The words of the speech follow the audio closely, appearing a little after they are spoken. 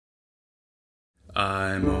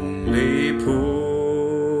I'm only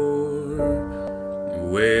poor,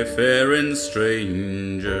 wayfaring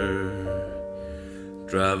stranger,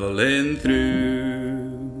 traveling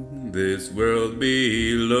through this world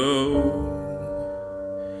below.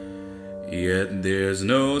 Yet there's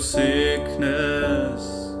no sickness,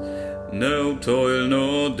 no toil,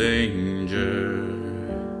 no danger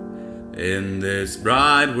in this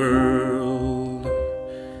bright world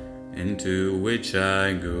into which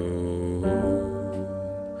I go.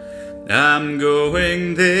 I'm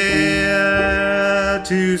going there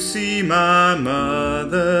to see my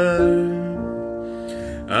mother.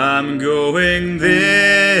 I'm going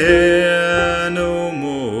there no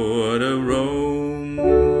more to roam.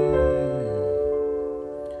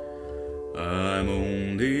 I'm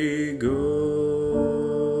only going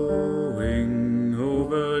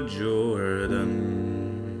over Jordan.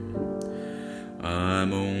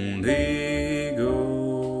 I'm only going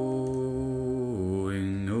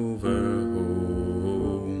over home.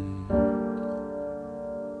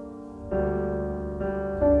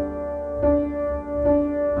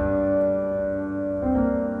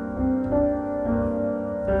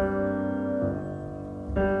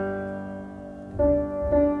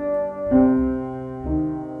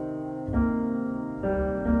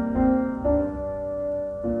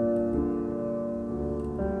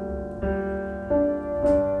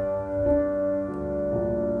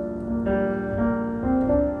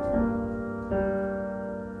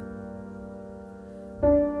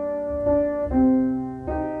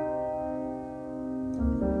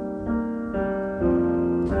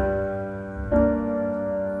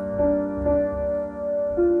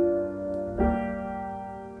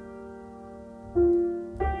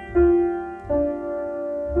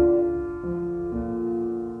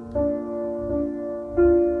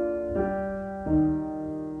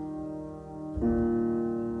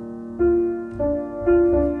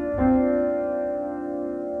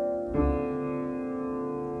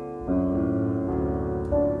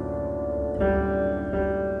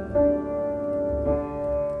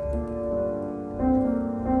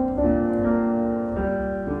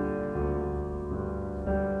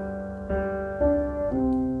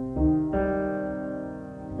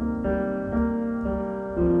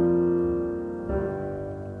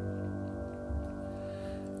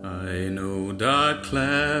 I know dark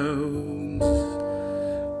clouds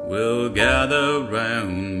will gather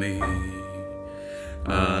round me.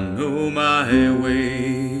 I know my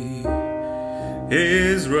way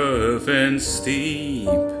is rough and steep,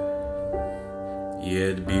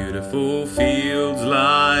 yet beautiful fields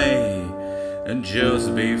lie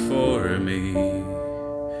just before me,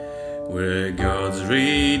 where God's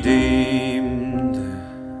redeemed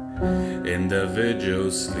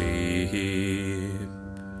individuals sleep.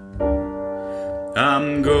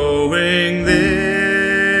 I'm going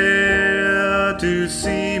there to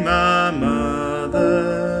see my mother.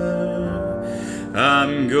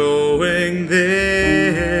 I'm going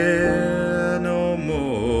there no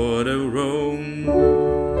more to roam.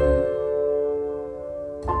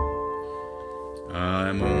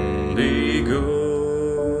 I'm only going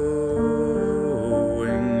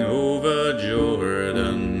over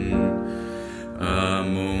Jordan.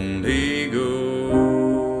 I'm only going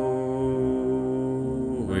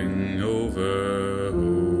over